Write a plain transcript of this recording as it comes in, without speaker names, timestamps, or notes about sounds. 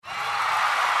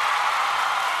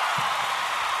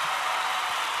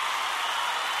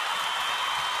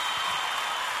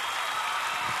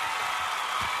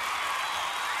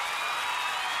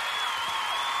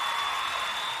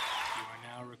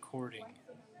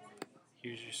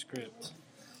Here's your script.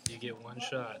 You get one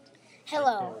shot.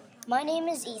 Hello, my name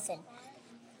is Ethan.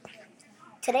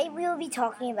 Today we will be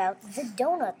talking about the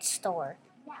donut store.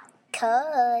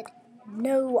 Cut.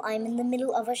 No, I'm in the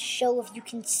middle of a show if you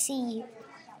can see.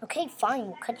 Okay, fine,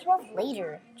 we'll cut you off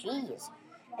later. Jeez.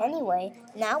 Anyway,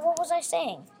 now what was I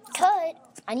saying? Cut.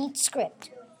 I need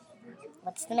script.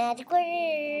 What's the magic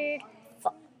word?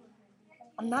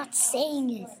 I'm not saying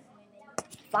it.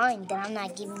 Fine, then I'm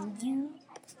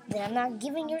not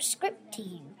giving your script to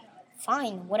you.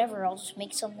 Fine, whatever, I'll just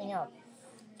make something up.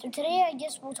 So today I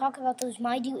guess we'll talk about those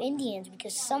Maidu Indians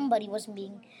because somebody wasn't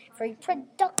being very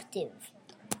productive.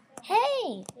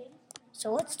 Hey!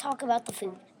 So let's talk about the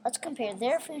food. Let's compare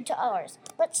their food to ours.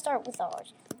 Let's start with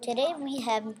ours. Today we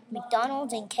have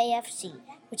McDonald's and KFC,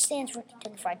 which stands for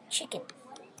Kentucky Fried Chicken.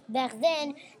 Back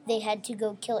then, they had to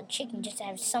go kill a chicken just to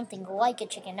have something like a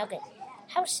chicken nugget.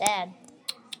 How sad.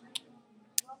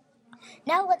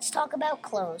 Now let's talk about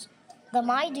clothes. The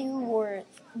Maidu wore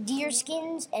deer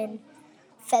skins and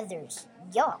feathers.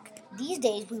 Yuck. These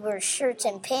days we wear shirts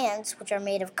and pants which are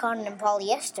made of cotton and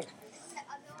polyester.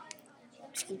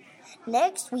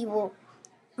 Next we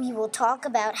will talk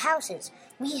about houses.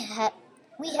 We have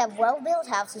well-built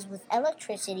houses with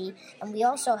electricity, and we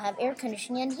also have air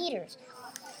conditioning and heaters.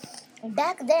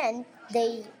 Back then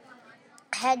they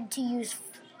had to use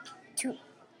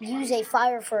a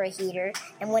fire for a heater,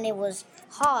 and when it was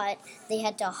hot, they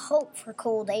had to hope for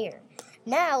cold air.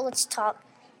 Now let's talk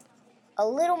a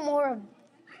little more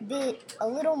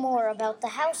about the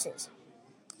houses.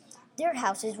 Their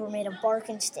houses were made of bark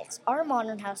and sticks. Our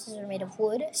modern houses are made of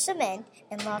wood, cement,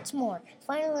 and lots more.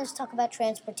 Finally, let's talk about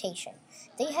transportation.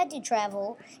 They had to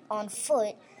travel on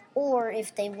foot, or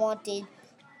if they wanted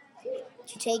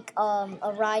to take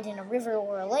a ride in a river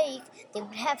or a lake, they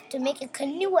would have to make a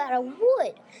canoe out of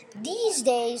wood. These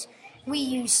days, we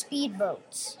use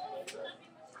speedboats.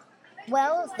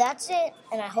 Well, that's it,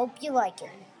 and I hope you like it.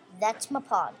 That's my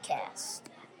podcast.